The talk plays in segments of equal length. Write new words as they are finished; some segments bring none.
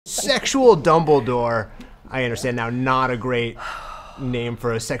Sexual Dumbledore. I understand now, not a great name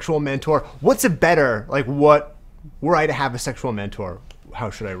for a sexual mentor. What's a better, like, what, were I to have a sexual mentor, how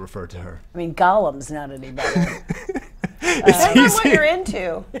should I refer to her? I mean, Gollum's not any better. Depends on what you're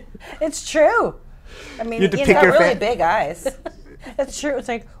into. It's true. I mean, you Got really big eyes. It's true. It's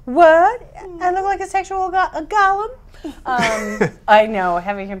like, what? I look like a sexual a Gollum? I know,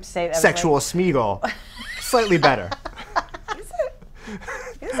 having him say that. Sexual Smeagol. Slightly better.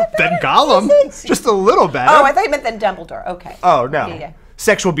 Is it Than better? Gollum. Is it? Just a little better. Oh, I thought you meant than Dumbledore. Okay. Oh, no. Yeah.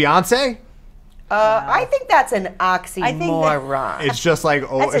 Sexual Beyonce? I think that's an oxymoron. It's just like,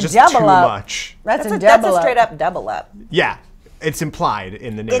 oh, That's it's a just too double up. much. That's a that's double a straight up. up double up. Yeah. It's implied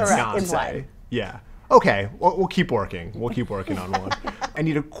in the name It's Beyonce. implied. Yeah. Okay, we'll keep working. We'll keep working on one. I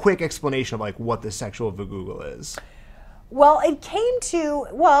need a quick explanation of like what the sexual Vagoogle is. Well, it came to,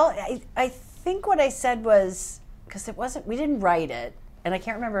 well, I think what I said was, because it wasn't, we didn't write it, and I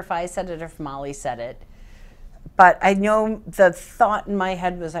can't remember if I said it or if Molly said it, but I know the thought in my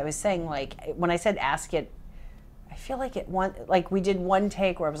head was I was saying, like, when I said ask it, I feel like like we did one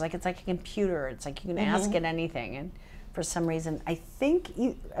take where I was like, it's like a computer, it's like you can ask it anything, and for some reason, I think,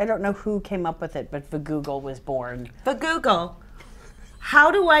 I don't know who came up with it, but Vagoogle was born. Vagoogle,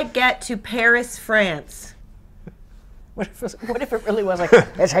 how do I get to Paris, France? What if it really was like,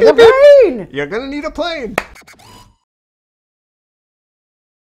 let's take a plane? You're gonna need a plane.